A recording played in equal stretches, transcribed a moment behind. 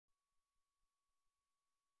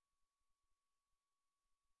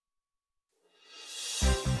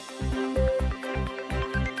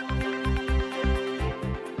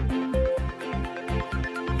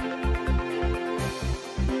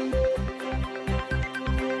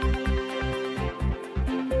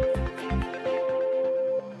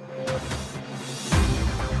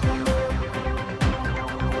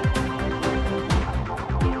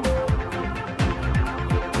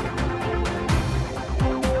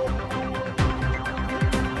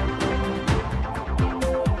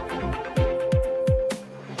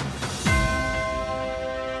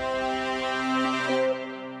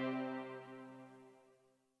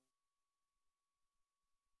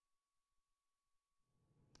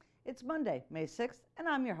It's Monday, May 6th, and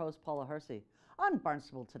I'm your host, Paula Hersey. On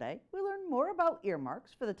Barnstable Today, we learn more about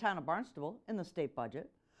earmarks for the town of Barnstable in the state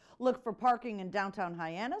budget, look for parking in downtown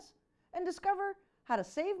Hyannis, and discover how to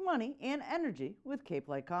save money and energy with Cape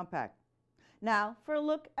Light Compact. Now for a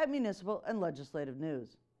look at municipal and legislative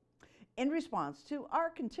news. In response to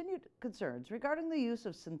our continued concerns regarding the use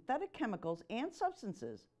of synthetic chemicals and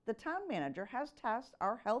substances, the town manager has tasked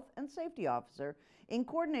our health and safety officer, in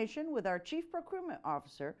coordination with our chief procurement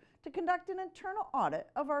officer, to conduct an internal audit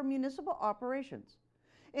of our municipal operations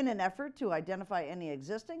in an effort to identify any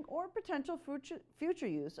existing or potential future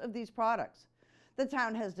use of these products. The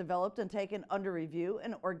town has developed and taken under review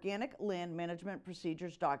an organic land management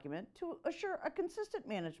procedures document to assure a consistent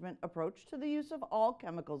management approach to the use of all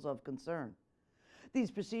chemicals of concern.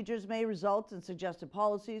 These procedures may result in suggested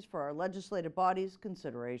policies for our legislative body's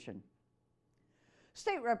consideration.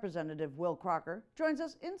 State Representative Will Crocker joins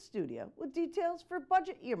us in studio with details for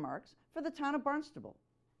budget earmarks for the town of Barnstable.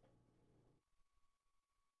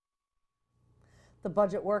 The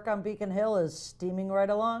budget work on Beacon Hill is steaming right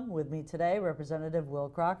along. With me today, Representative Will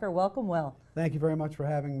Crocker. Welcome, Will. Thank you very much for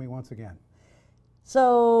having me once again.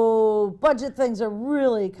 So budget things are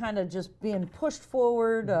really kind of just being pushed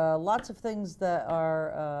forward. Lots of things that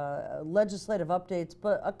are legislative updates,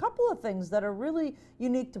 but a couple of things that are really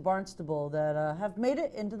unique to Barnstable that have made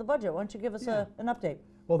it into the budget. Why don't you give us an update?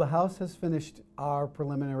 Well, the House has finished our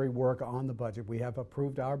preliminary work on the budget. We have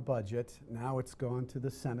approved our budget. Now it's gone to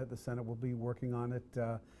the Senate. The Senate will be working on it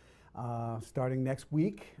starting next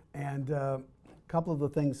week. And a couple of the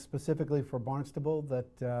things specifically for Barnstable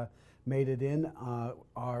that made it in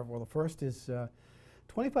are, well, the first is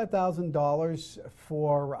 $25,000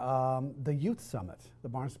 for the Youth Summit, the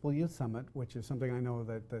Barnstable Youth Summit, which is something I know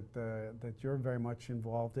that you're very much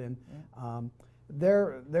involved in. Yeah.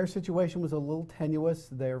 Their situation was a little tenuous.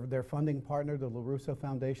 Their funding partner, the LaRusso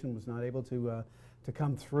Foundation, was not able to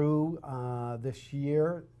come through this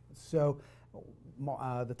year. So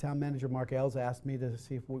the town manager, Mark Ailes, asked me to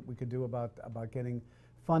see if we could do about getting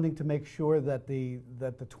funding to make sure that the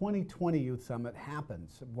 2020 Youth Summit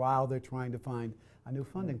happens while they're trying to find a new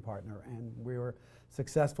funding partner. And we were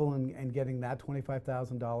successful in getting that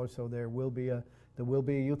 $25,000. So there will be a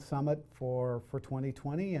Youth Summit for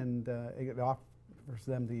 2020, and it offers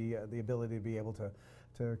them the ability to be able to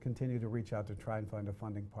continue to reach out to try and find a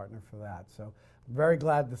funding partner for that. So I'm very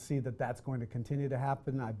glad to see that that's going to continue to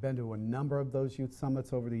happen. I've been to a number of those youth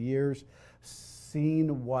summits over the years,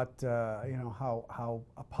 seen what how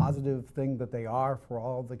a positive thing that they are for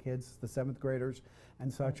all of the kids, the 7th graders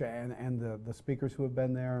and such, and the speakers who have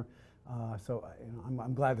been there. So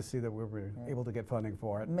I'm glad to see that we were able to get funding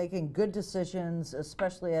for it. Making good decisions,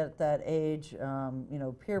 especially at that age,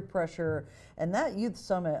 peer pressure. And that Youth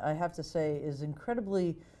Summit, I have to say, is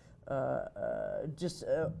incredibly just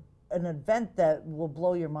an event that will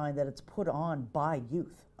blow your mind, that it's put on by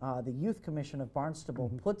youth. The Youth Commission of Barnstable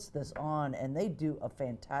puts this on, and they do a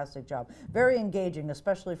fantastic job. Very engaging,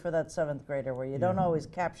 especially for that 7th grader, where you don't always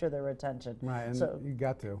capture their attention. Right, and so, you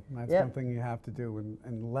got to. That's something you have to do,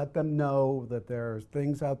 and let them know that there's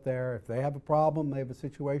things out there. If they have a problem, they have a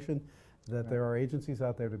situation, that there are agencies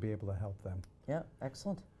out there to be able to help them. Yeah,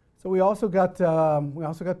 excellent. So we also got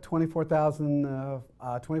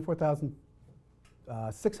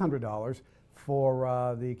 $24,600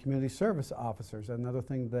 for the community service officers. Another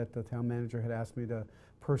thing that the town manager had asked me to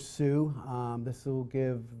pursue. This will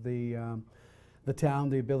give the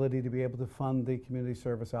town the ability to be able to fund the community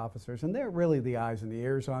service officers, and they're really the eyes and the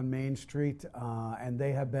ears on Main Street, and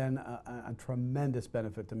they have been a tremendous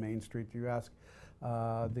benefit to Main Street. You ask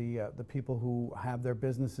the people who have their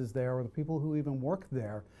businesses there, or the people who even work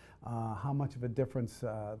there, how much of a difference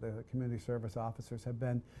the community service officers have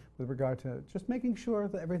been with regard to just making sure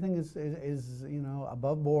that everything is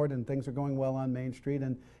above board and things are going well on Main Street.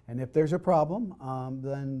 And if there's a problem,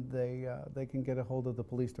 then they can get a hold of the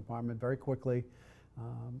police department very quickly.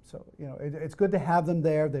 So it's good to have them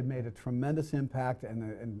there. They've made a tremendous impact,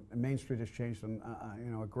 and Main Street has changed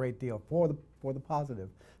a great deal for the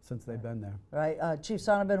positive since they've been there. Right. Chief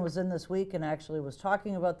Sonneman was in this week and actually was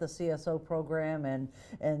talking about the CSO program and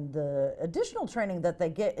the additional training that they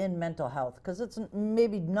get in mental health, because it's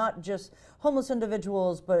maybe not just homeless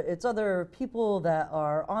individuals, but it's other people that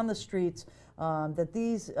are on the streets. That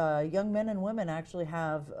these young men and women actually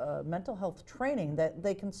have mental health training, that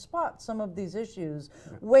they can spot some of these issues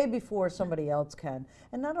way before somebody else can.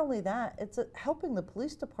 And not only that, it's helping the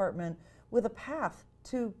police department with a path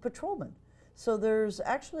to patrolmen. So there's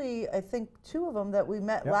actually, I think, 2 of them that we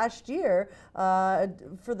met last year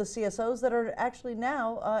for the CSOs that are actually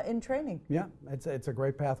now in training. Yeah, it's a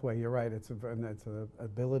great pathway. You're right. It's an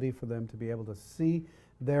ability for them to be able to see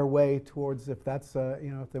their way towards, if that's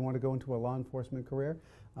if they want to go into a law enforcement career,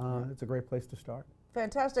 it's a great place to start.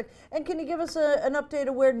 Fantastic. And can you give us an update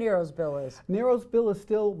of where Nero's bill is? Nero's bill is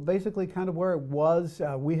still basically kind of where it was.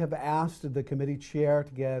 We have asked the committee chair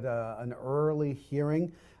to get an early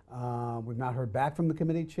hearing. We've not heard back from the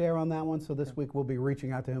committee chair on that one, so this week we'll be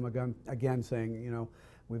reaching out to him again saying,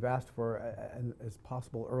 we've asked for as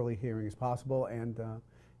possible early hearing as possible, and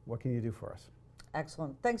what can you do for us?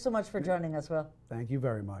 Excellent. Thanks so much for joining us, Will. Thank you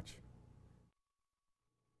very much.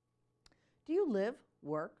 Do you live,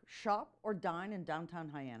 work, shop, or dine in downtown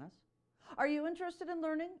Hyannis? Are you interested in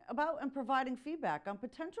learning about and providing feedback on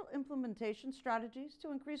potential implementation strategies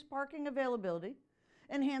to increase parking availability,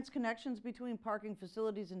 enhance connections between parking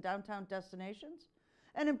facilities and downtown destinations,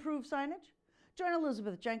 and improve signage? Join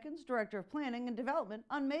Elizabeth Jenkins, Director of Planning and Development,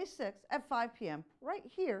 on May 6th at 5 p.m. right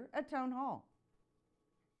here at Town Hall.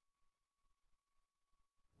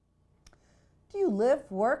 Do you live,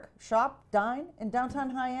 work, shop, dine in downtown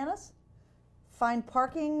Hyannis? Find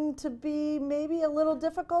parking to be maybe a little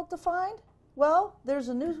difficult to find? Well, there's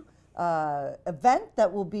a new event that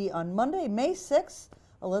will be on Monday, May 6th.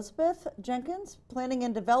 Elizabeth Jenkins, Planning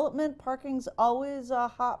and Development. Parking's always a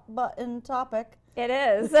hot button topic. It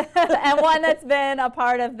is, and one that's been a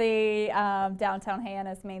part of the downtown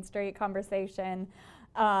Hyannis Main Street conversation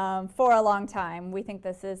for a long time. We think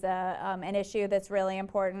this is an issue that's really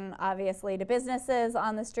important, obviously, to businesses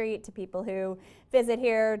on the street, to people who visit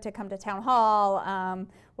here to come to Town Hall,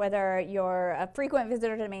 whether you're a frequent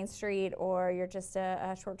visitor to Main Street or you're just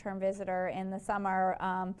a short-term visitor in the summer.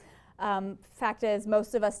 Fact is,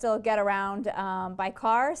 most of us still get around by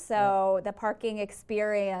car, so the parking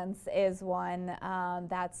experience is one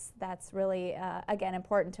that's really, again,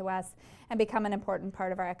 important to us and become an important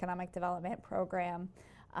part of our economic development program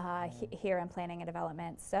here in Planning and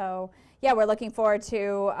Development. So, yeah, we're looking forward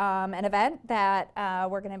to an event that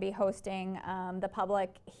we're going to be hosting the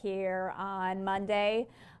public here on Monday,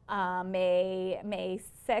 May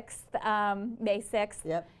 6th. May 6th.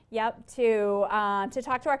 Yep. Yep, to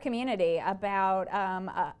talk to our community about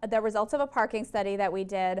the results of a parking study that we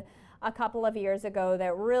did a couple of years ago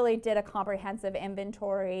that really did a comprehensive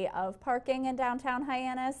inventory of parking in downtown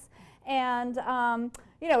Hyannis. And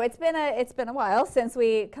it's been a while since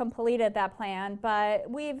we completed that plan,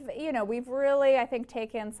 but we've really, I think,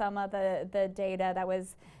 taken some of the data that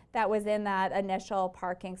was in that initial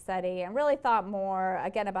parking study and really thought more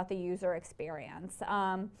again about the user experience.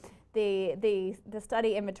 The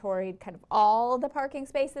study inventoried kind of all the parking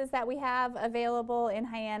spaces that we have available in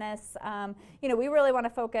Hyannis. We really want to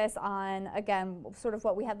focus on, again, sort of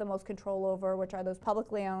what we have the most control over, which are those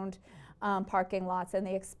publicly owned parking lots and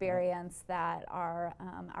the experience that our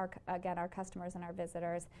customers and our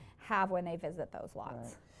visitors have when they visit those lots.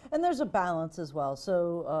 Right. And there's a balance as well.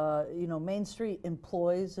 So, Main Street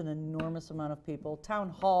employs an enormous amount of people. Town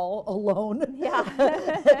Hall alone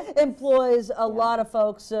employs a lot of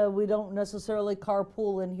folks. We don't necessarily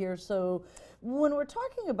carpool in here. So when we're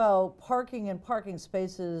talking about parking and parking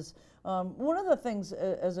spaces, one of the things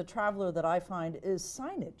as a traveler that I find is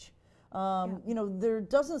signage. There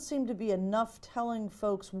doesn't seem to be enough telling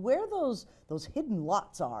folks where those hidden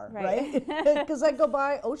lots are, right? Because I go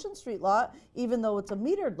by Ocean Street lot, even though it's a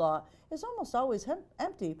metered lot, it's almost always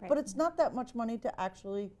empty, but it's not that much money to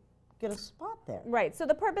actually get a spot there. Right, so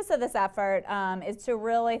the purpose of this effort is to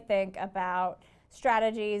really think about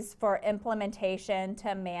strategies for implementation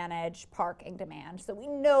to manage parking demand. So we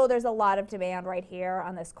know there's a lot of demand right here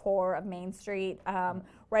on this core of Main Street,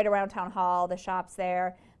 right around Town Hall, the shops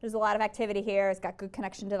there. There's a lot of activity here. It's got good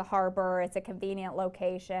connection to the harbor. It's a convenient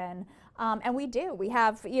location. And we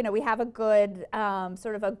have a good,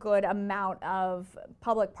 sort of a good amount of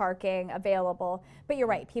public parking available. But you're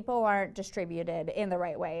right, people aren't distributed in the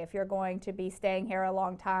right way. If you're going to be staying here a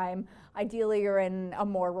long time, ideally you're in a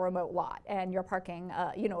more remote lot and you're parking,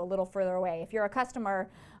 a little further away. If you're a customer,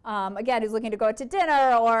 again, who's looking to go out to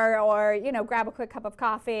dinner or grab a quick cup of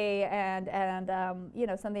coffee and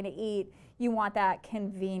something to eat, you want that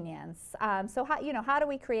convenience. So how do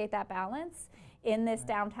we create that balance in this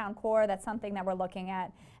downtown core? That's something that we're looking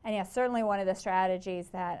at. And yeah, certainly one of the strategies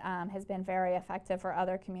that has been very effective for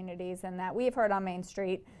other communities and that we've heard on Main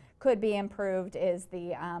Street could be improved is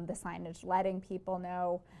the signage, letting people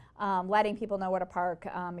know where to park.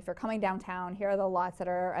 If you're coming downtown, here are the lots that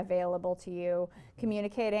are available to you.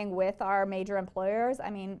 Communicating with our major employers. I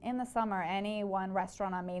mean, in the summer, any one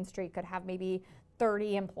restaurant on Main Street could have maybe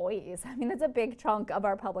 30 employees. I mean, that's a big chunk of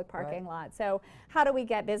our public parking lot. So how do we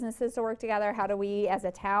get businesses to work together? How do we, as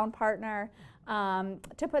a town, partner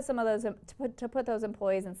to put some of those to put those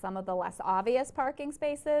employees in some of the less obvious parking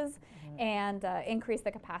spaces and increase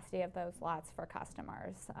the capacity of those lots for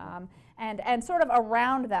customers? And sort of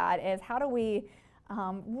around that is how do we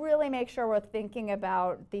really make sure we're thinking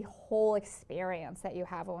about the whole experience that you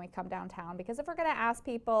have when we come downtown? Because if we're going to ask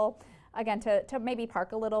people, again, to maybe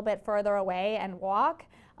park a little bit further away and walk,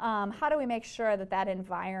 how do we make sure that that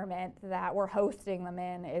environment that we're hosting them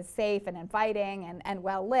in is safe and inviting and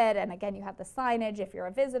well lit? And again, you have the signage. If you're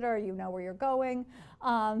a visitor, you know where you're going.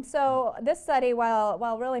 So this study,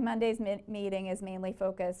 while really Monday's meeting is mainly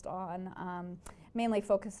focused on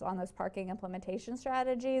those parking implementation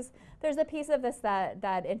strategies, there's a piece of this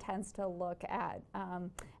that intends to look at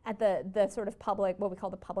the sort of public, what we call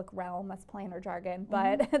the public realm, that's planner jargon,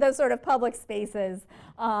 but those sort of public spaces,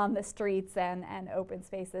 the streets and open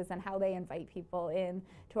spaces, and how they invite people in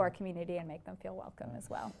to our community and make them feel welcome as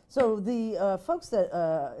well. So the folks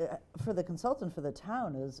that, for the consultant for the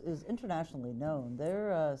town is internationally known.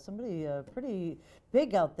 They're somebody pretty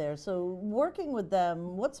big out there. So working with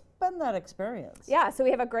them, what's been that experience? Yeah, so we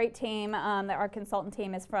have a great team. Our consultant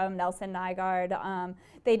team is from Nelson Nygaard.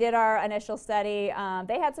 They did our initial study.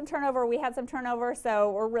 They had some turnover, we had some turnover,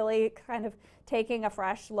 so we're really kind of taking a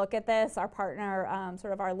fresh look at this. Our partner,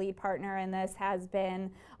 sort of our lead partner in this, has been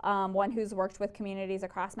one who's worked with communities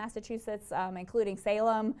across Massachusetts, including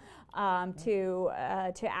Salem, to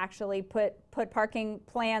actually put parking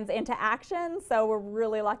plans into action. So we're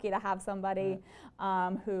really lucky to have somebody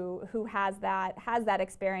who has that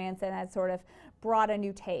experience and has sort of brought a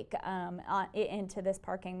new take into this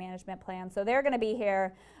parking management plan. So they're going to be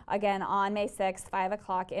here again on May 6th, 5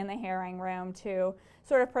 o'clock in the hearing room to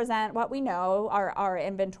sort of present what we know, our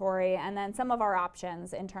inventory, and then some of our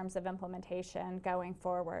options in terms of implementation going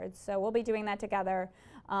forward. So we'll be doing that together,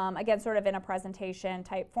 again, sort of in a presentation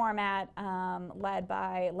type format, led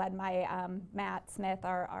by Matt Smith,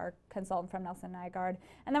 our consultant from Nelson Nygaard.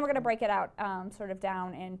 And then we're going to break it out sort of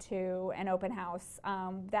down into an open house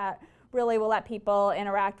that really will let people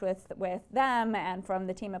interact with them and from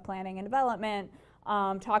the team of planning and development,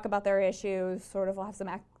 talk about their issues. Sort of we'll have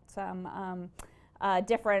some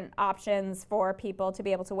different options for people to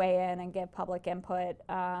be able to weigh in and give public input.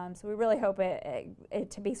 So we really hope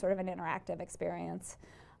it to be sort of an interactive experience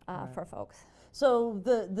for folks. So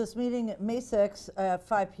this meeting May 6th at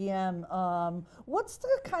 5 p.m. What's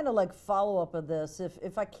the kind of like follow-up of this?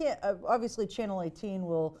 If I can't, obviously Channel 18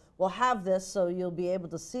 will have this, so you'll be able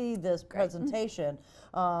to see this presentation.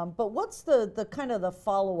 But what's the kind of the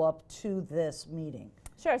follow-up to this meeting?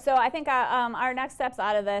 Sure. So I think our next steps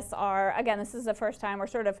out of this are, again, this is the first time we're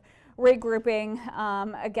sort of regrouping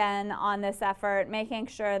again on this effort, making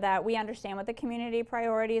sure that we understand what the community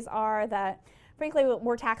priorities are, that frankly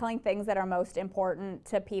we're tackling things that are most important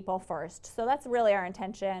to people first. So that's really our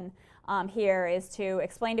intention here, is to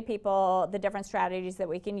explain to people the different strategies that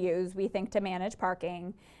we can use, we think, to manage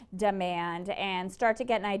parking demand and start to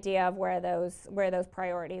get an idea of where those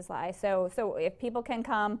priorities lie. So if people can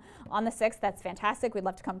come on the 6th, that's fantastic. We'd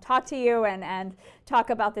love to come talk to you and talk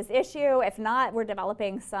about this issue. If not, we're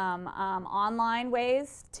developing some online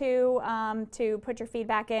ways to put your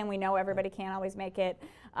feedback in. We know everybody can't always make it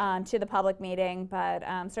to the public meeting, but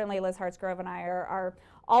certainly Liz Hartsgrove and I are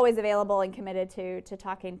always available and committed to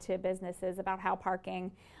talking to businesses about how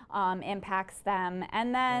parking impacts them.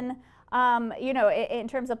 And then you know, in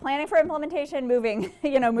terms of planning for implementation,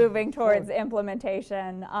 moving towards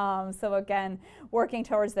implementation. So again, working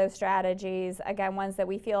towards those strategies, again, ones that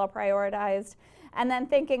we feel are prioritized. And then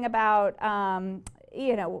thinking about,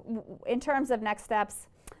 you know, in terms of next steps,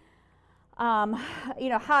 you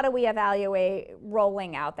know, how do we evaluate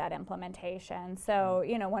rolling out that implementation? So,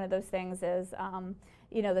 you know, one of those things is,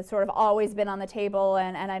 you know, that's sort of always been on the table,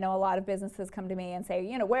 and I know a lot of businesses come to me and say,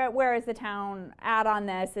 you know, where is the town at on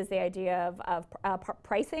this, is the idea of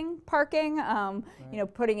pricing parking, you know,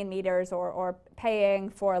 putting in meters or paying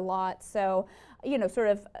for lots. So, you know, sort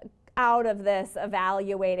of out of this,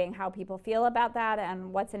 evaluating how people feel about that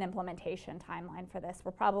and what's an implementation timeline for this.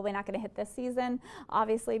 We're probably not going to hit this season,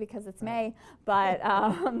 obviously, because it's May, but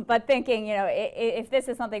but thinking, you know, if this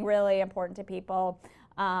is something really important to people,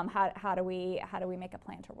 how do we make a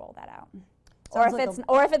plan to roll that out?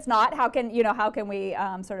 Or if it's not, how can we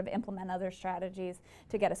sort of implement other strategies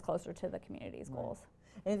to get us closer to the community's goals?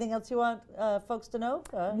 Anything else you want folks to know?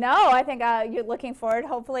 No, I think you're looking forward,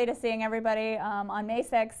 hopefully, to seeing everybody on May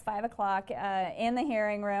 6th, 5 o'clock in the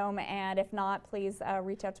hearing room. And if not, please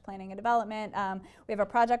reach out to Planning and Development. We have a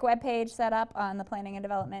project webpage set up on the Planning and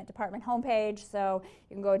Development Department homepage, so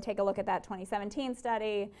you can go and take a look at that 2017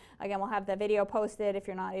 study. Again, we'll have the video posted if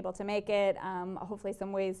you're not able to make it. Hopefully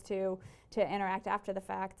some ways to interact after the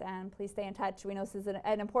fact, and please stay in touch. We know this is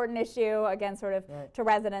an important issue, again, sort of to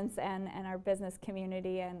residents and our business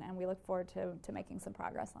community, and we look forward to making some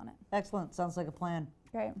progress on it. Excellent. Sounds like a plan.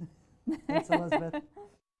 Great. Thanks, Elizabeth.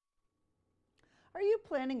 Are you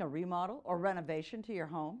planning a remodel or renovation to your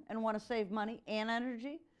home and want to save money and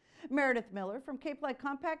energy? Meredith Miller from Cape Light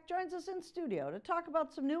Compact joins us in studio to talk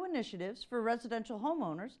about some new initiatives for residential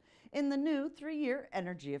homeowners in the new 3-year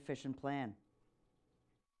energy efficient plan.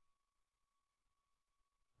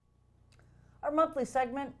 Our monthly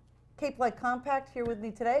segment, Cape Light Compact, here with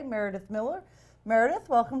me today, Meredith Miller. Meredith,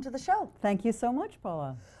 welcome to the show. Thank you so much,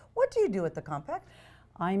 Paula. What do you do at the Compact?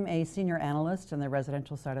 I'm a senior analyst in the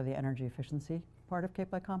residential side of the energy efficiency part of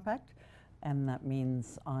Cape Light Compact, and that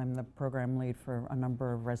means I'm the program lead for a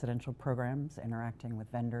number of residential programs, interacting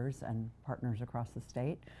with vendors and partners across the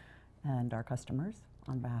state and our customers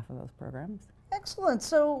on behalf of those programs. Excellent.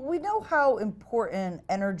 So we know how important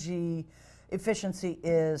energy efficiency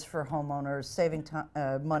is for homeowners, saving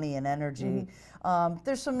money and energy.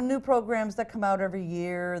 There's some new programs that come out every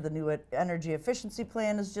year. The new energy efficiency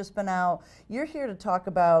plan has just been out. You're here to talk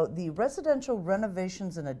about the residential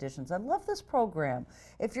renovations and additions. I love this program.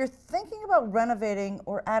 If you're thinking about renovating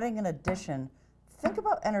or adding an addition, think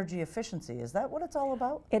about energy efficiency. Is that what it's all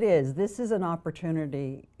about? It is. This is an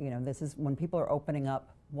opportunity, this is when people are opening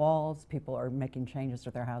up walls, people are making changes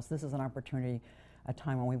to their house. This is an opportunity, a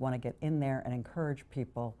time when we want to get in there and encourage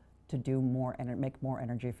people to do more and make more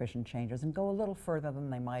energy efficient changes and go a little further than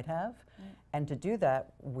they might have. And to do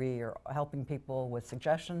that, we are helping people with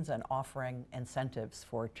suggestions and offering incentives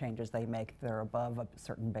for changes they make that are above a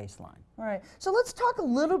certain baseline. All right. So let's talk a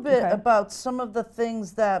little bit about some of the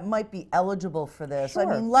things that might be eligible for this. Sure.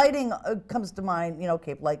 I mean, lighting comes to mind,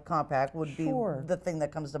 Cape Light Compact would be the thing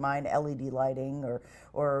that comes to mind, LED lighting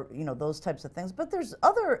or those types of things. But there's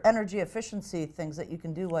other energy efficiency things that you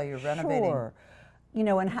can do while you're renovating. Sure.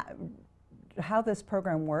 And how this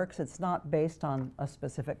program works, it's not based on a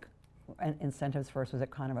specific incentives versus a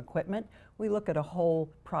kind of equipment. We look at a whole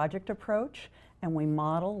project approach and we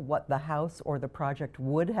model what the house or the project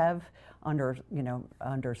would have under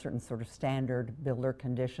certain sort of standard builder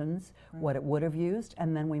conditions, what it would have used,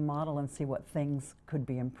 and then we model and see what things could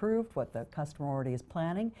be improved, what the customer already is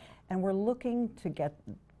planning, and we're looking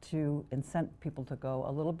to incent people to go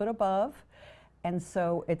a little bit above. And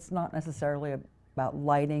so it's not necessarily about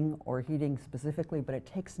lighting or heating specifically, but it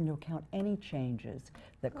takes into account any changes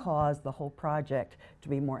that cause the whole project to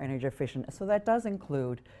be more energy efficient. So that does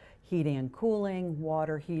include heating and cooling,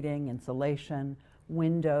 water heating, insulation,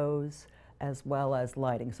 windows, as well as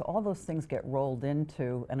lighting. So all those things get rolled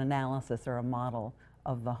into an analysis or a model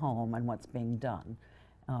of the home and what's being done.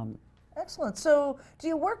 Excellent. So do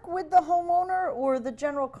you work with the homeowner or the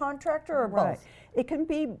general contractor or both? It can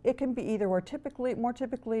be either. More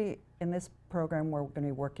typically in this program, we're going to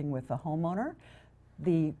be working with the homeowner.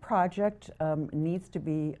 The project needs to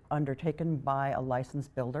be undertaken by a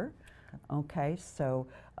licensed builder. Okay, so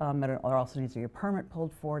there also needs to be a permit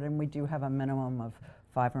pulled for it, and we do have a minimum of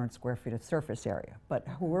 500 square feet of surface area. But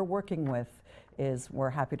who we're working with we're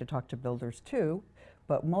happy to talk to builders too,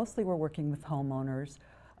 but mostly we're working with homeowners.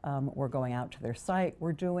 We're going out to their site.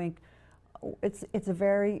 We're doing, it's a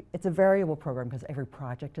variable program because every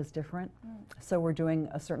project is different. So we're doing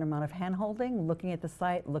a certain amount of hand-holding, looking at the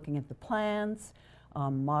site, looking at the plans,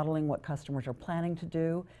 modeling what customers are planning to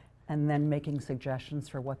do, and then making suggestions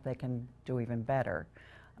for what they can do even better.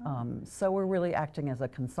 So we're really acting as a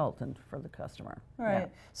consultant for the customer. Right. Yeah.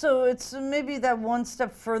 So it's maybe that one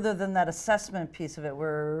step further than that assessment piece of it,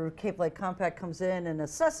 where Cape Light Compact comes in and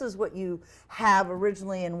assesses what you have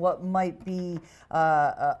originally and what might be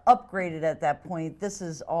upgraded at that point. This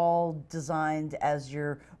is all designed as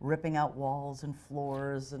you're ripping out walls and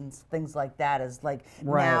floors and things like that. As like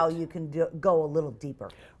now you can go a little deeper.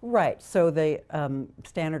 Right. So the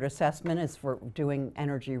standard assessment is for doing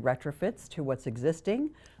energy retrofits to what's existing.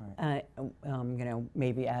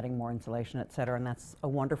 Maybe adding more insulation, et cetera, and that's a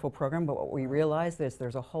wonderful program. But what we realize is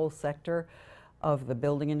there's a whole sector of the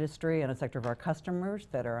building industry and a sector of our customers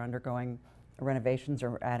that are undergoing renovations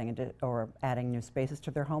or adding new spaces to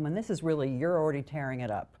their home. And this is really, you're already tearing it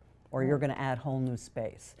up, or you're going to add whole new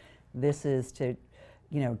space. This is to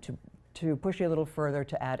to push you a little further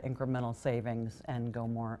to add incremental savings and go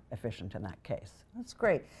more efficient in that case. That's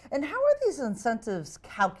great. And how are these incentives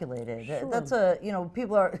calculated? Sure. That's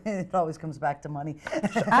people are, it always comes back to money.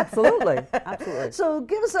 Absolutely, absolutely. So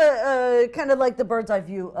give us a kind of like the bird's eye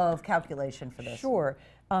view of calculation for this. Sure.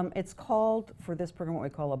 It's called, for this program, what we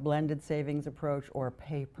call a blended savings approach or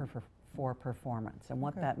for performance. And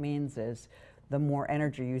what that means is the more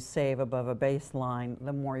energy you save above a baseline,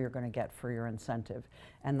 the more you're going to get for your incentive.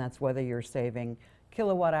 And that's whether you're saving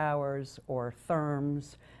kilowatt hours or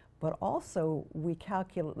therms. But also, we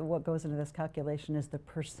calculate, what goes into this calculation is the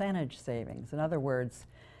percentage savings. In other words,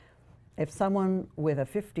 if someone with a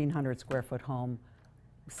 1,500 square foot home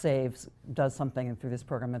does something through this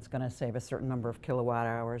program that's going to save a certain number of kilowatt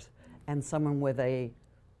hours, and someone with a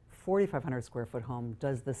 4,500 square foot home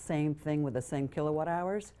does the same thing with the same kilowatt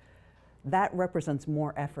hours, that represents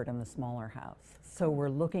more effort in the smaller house. So we're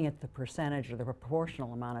looking at the percentage or the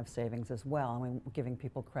proportional amount of savings as well, and we're giving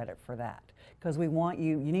people credit for that. Because we want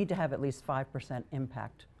you need to have at least 5%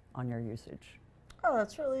 impact on your usage. Oh,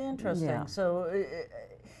 that's really interesting. Yeah. So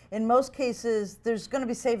in most cases, there's going to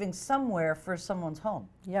be savings somewhere for someone's home.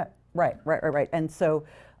 Yeah, right. And so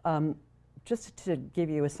just to give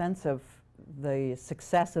you a sense of the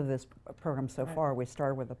success of this program so far, we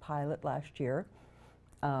started with a pilot last year.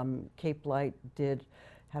 Cape Light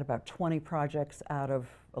had about 20 projects out of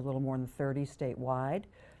a little more than 30 statewide.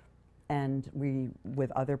 And we,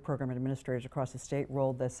 with other program administrators across the state,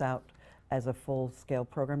 rolled this out as a full-scale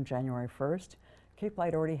program January 1st. Cape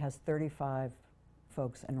Light already has 35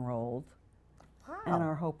 folks enrolled. Wow. And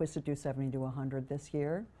our hope is to do 70 to 100 this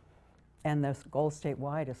year. And the goal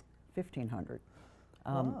statewide is 1,500.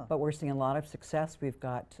 Wow. But we're seeing a lot of success. We've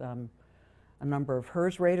got a number of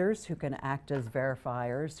HERS raters who can act as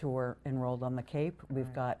verifiers who are enrolled on the Cape.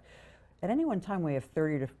 We've got, at any one time, we have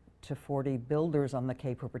 30 to 40 builders on the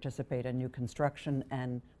Cape who participate in new construction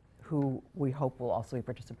and who we hope will also be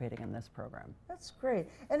participating in this program. That's great.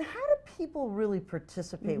 And how do people really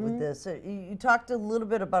participate with this? You talked a little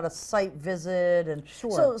bit about a site visit, and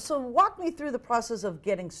Sure. so walk me through the process of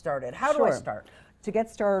getting started. How do I Sure. start? To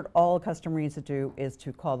get started, all a customer needs to do is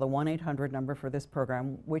to call the 1-800 number for this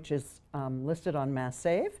program, which is listed on Mass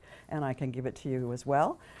Save, and I can give it to you as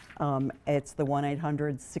well. It's the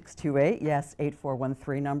 1-800-628, yes,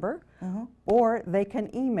 8413 number. Or they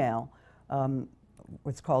can email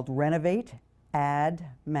what's called Renovate Add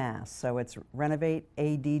Mass. So it's Renovate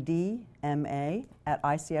ADDMA at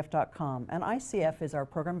ICF.com. And ICF is our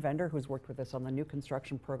program vendor who's worked with us on the new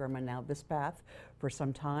construction program and now this path for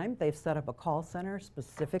some time. They've set up a call center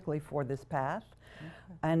specifically for this path.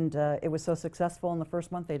 And it was so successful in the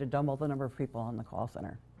first month, they had to double the number of people on the call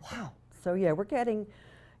center. Wow. So yeah, we're getting,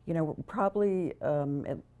 probably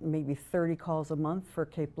maybe 30 calls a month for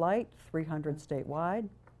Cape Light, 300 statewide.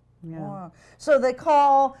 Yeah. Wow. So they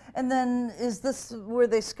call, and then is this where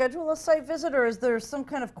they schedule a site visit, or is there some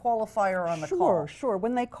kind of qualifier on the call? Sure.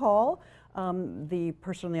 When they call, the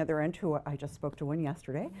person on the other end, who I just spoke to one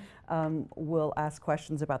yesterday, will ask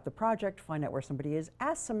questions about the project, find out where somebody is,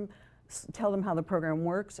 tell them how the program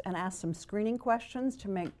works, and ask some screening questions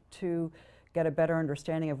to get a better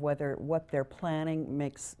understanding of whether what they're planning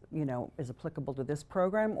is applicable to this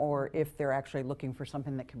program, or if they're actually looking for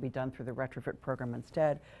something that can be done through the retrofit program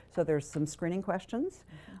instead. So there's some screening questions,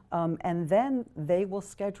 and then they will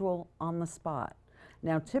schedule on the spot.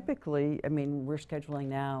 Now typically, we're scheduling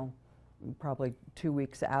now probably 2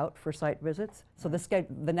 weeks out for site visits. So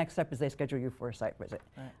the next step is they schedule you for a site visit.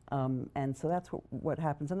 Right. And so that's what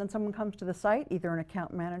happens. And then someone comes to the site, either an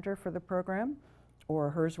account manager for the program, or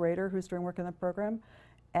a HERS rater who's doing work in the program,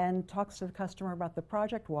 and talks to the customer about the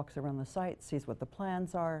project, walks around the site, sees what the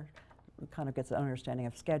plans are, kind of gets an understanding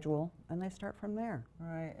of schedule, and they start from there.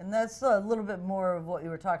 Right, and that's a little bit more of what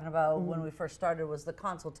you were talking about when we first started, was the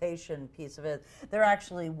consultation piece of it. They're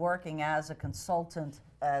actually working as a consultant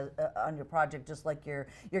on your project, just like your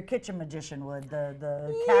kitchen magician would,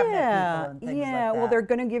 the cabinet people and things like that. Well, they're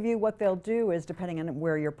going to give you, what they'll do is, depending on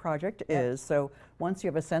where your project is, so once you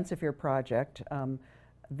have a sense of your project,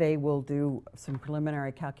 they will do some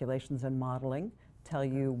preliminary calculations and modeling, tell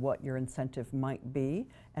you what your incentive might be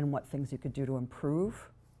and what things you could do to improve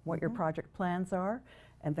what your project plans are,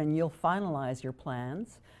 and then you'll finalize your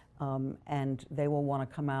plans, and they will want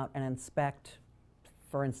to come out and inspect,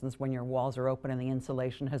 for instance, when your walls are open and the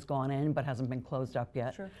insulation has gone in but hasn't been closed up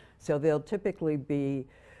yet. Sure. So they'll typically be,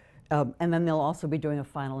 and then they'll also be doing a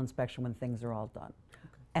final inspection when things are all done.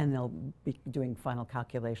 And they'll be doing final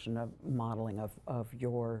calculation of modeling of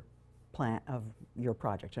your plan, of your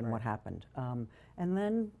project and what happened. And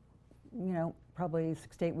then, probably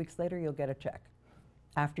 6 to 8 weeks later, you'll get a check.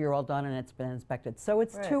 after you're all done and it's been inspected. So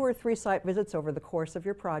it's Right. 2 or 3 site visits over the course of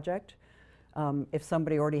your project. If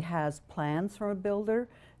somebody already has plans from a builder,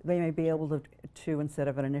 they may be able to, instead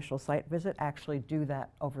of an initial site visit, actually do that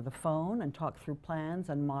over the phone and talk through plans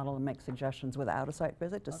and model and make suggestions without a site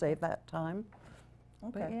visit to save that time.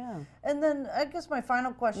 Okay. But yeah. And then I guess my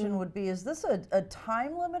final question would be, is this a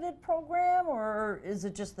time-limited program, or is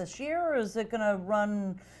it just this year, or is it going to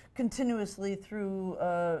run continuously through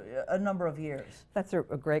a number of years? That's a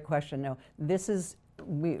great question. No, this is,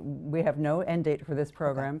 we have no end date for this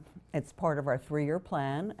program. It's part of our 3-year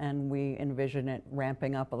plan, and we envision it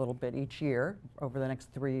ramping up a little bit each year over the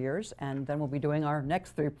next 3 years, and then we'll be doing our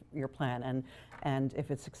next 3-year plan. And if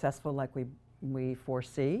it's successful like we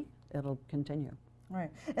foresee, it'll continue. Right.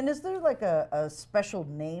 And is there like a special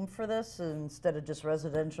name for this instead of just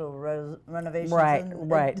residential renovations and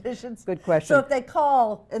Right. additions? Good question. So if they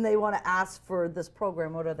call and they want to ask for this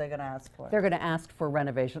program, what are they going to ask for? They're going to ask for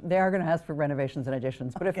renovation. They are going to ask for renovations and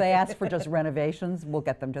additions, but if they ask for just renovations, we'll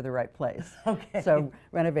get them to the right place. Okay. So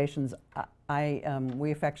renovations,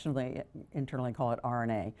 we affectionately internally call it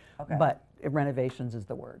R&A, Okay. but renovations is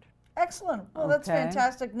the word. Excellent. Well, that's Okay.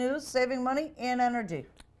 fantastic news, saving money and energy.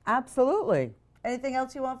 Absolutely. Anything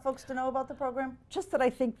else you want folks to know about the program? Just that I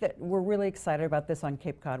think that we're really excited about this on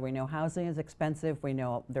Cape Cod. We know housing is expensive. We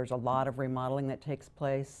know there's a lot of remodeling that takes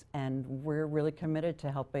place, and we're really committed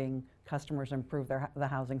to helping customers improve the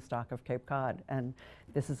housing stock of Cape Cod. And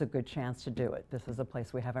this is a good chance to do it. This is a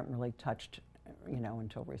place we haven't really touched,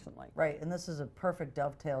 until recently. Right, and this is a perfect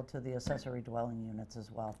dovetail to the accessory dwelling units as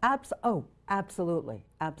well. Absolutely,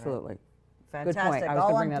 absolutely. Fantastic. Good point. I was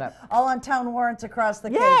going to bring that up. All on town warrants across the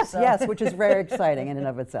Cape. Yes, so- yes, which is very exciting in and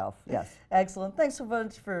of itself. Yes. Excellent. Thanks so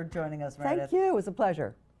much for joining us, Meredith. Thank you. It was a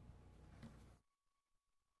pleasure.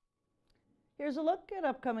 Here's a look at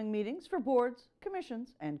upcoming meetings for boards,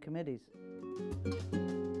 commissions, and committees.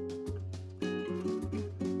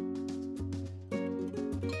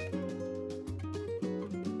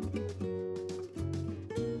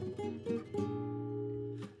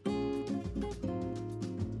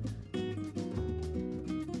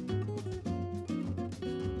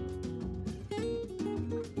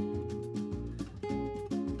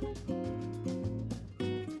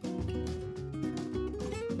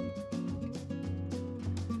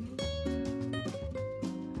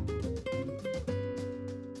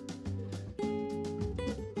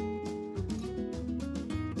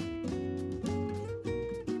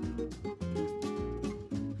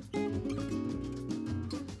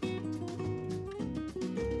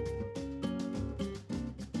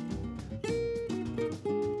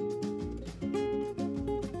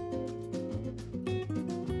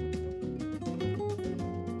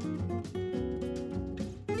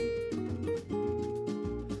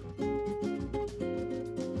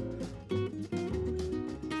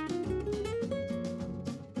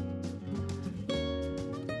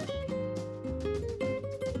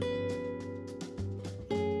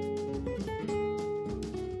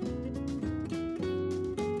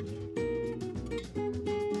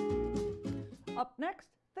 Up next,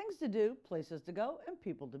 things to do, places to go, and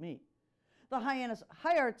people to meet. The Hyannis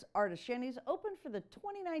High Arts Artist Shanties open for the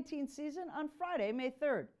 2019 season on Friday, May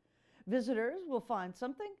 3rd. Visitors will find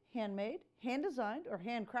something handmade, hand-designed, or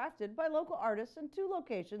handcrafted by local artists in 2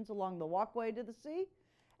 locations along the walkway to the sea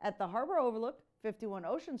at the Harbor Overlook, 51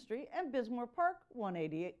 Ocean Street, and Bismore Park,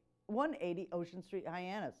 180 Ocean Street,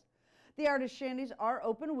 Hyannis. The Artist Shanties are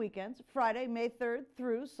open weekends, Friday, May 3rd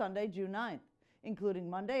through Sunday, June 9th, including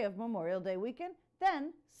Monday of Memorial Day weekend,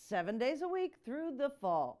 then 7 days a week through the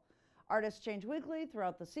fall. Artists change weekly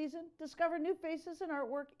throughout the season. Discover new faces and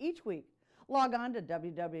artwork each week. Log on to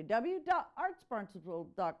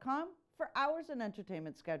www.artsbarnstable.com for hours and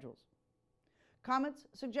entertainment schedules. Comments,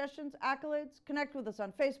 suggestions, accolades? Connect with us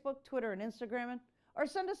on Facebook, Twitter, and Instagram, or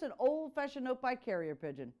send us an old-fashioned note by carrier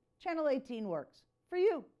pigeon. Channel 18 works. For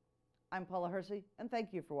you. I'm Paula Hersey, and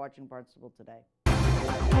thank you for watching Barnstable Today.